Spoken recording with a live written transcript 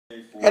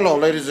Hello,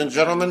 ladies and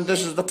gentlemen.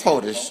 This is the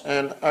POTUS,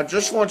 and I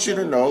just want you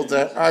to know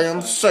that I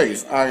am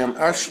safe. I am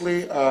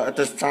actually, at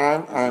this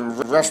time, I'm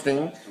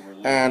resting,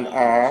 and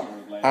I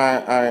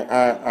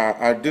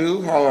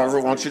do,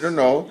 however, want you to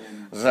know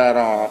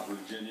that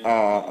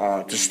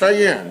to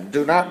stay in,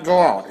 do not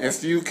go out.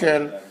 If you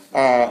can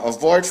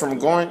avoid from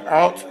going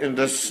out in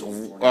this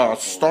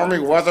stormy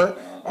weather,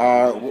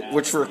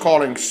 which we're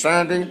calling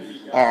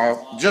Sandy,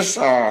 just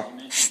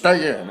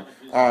stay in.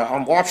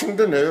 I'm watching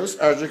the news,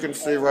 as you can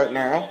see right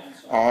now,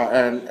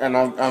 and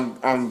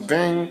I'm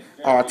being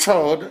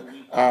told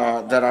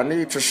that I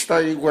need to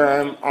stay where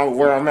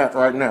I'm at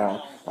right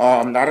now.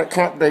 I'm not at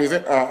Camp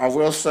David. I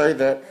will say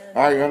that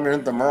I am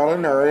in the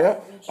Maryland area.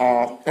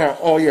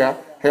 Oh yeah,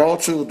 hail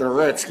to the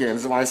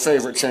Redskins, my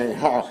favorite team.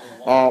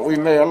 We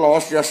may have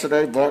lost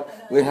yesterday,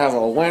 but we have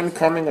a win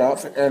coming up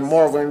and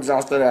more wins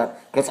after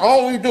that. Because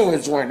all we do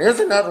is win.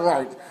 Isn't that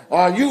right?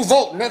 You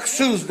vote next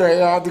Tuesday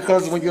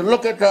because when you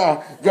look at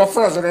your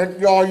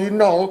president, all you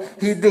know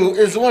he do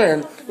is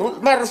win.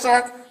 Matter of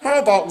fact, how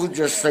about we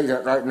just say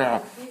that right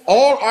now?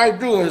 All I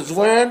do is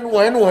win,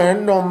 win,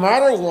 win, no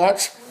matter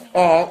what.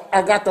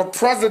 I got the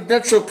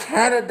presidential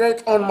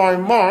candidate on my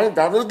mind.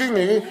 That will be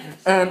me,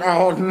 and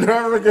I'll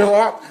never give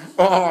up.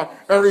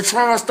 Every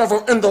time I step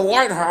up in the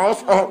White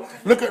House,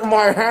 look at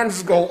my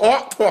hands go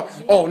up.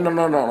 Oh, no,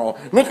 no, no, no.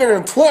 Look at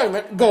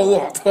employment go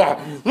up.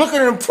 Look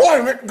at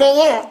employment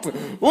go up.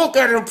 Look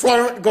at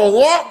employment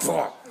go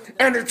up.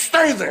 And it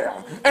stay there.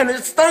 And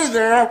it stay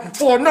there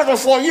for another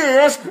 4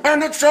 years,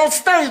 and it shall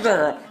stay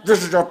there.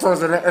 This is your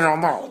president, and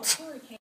I'm out.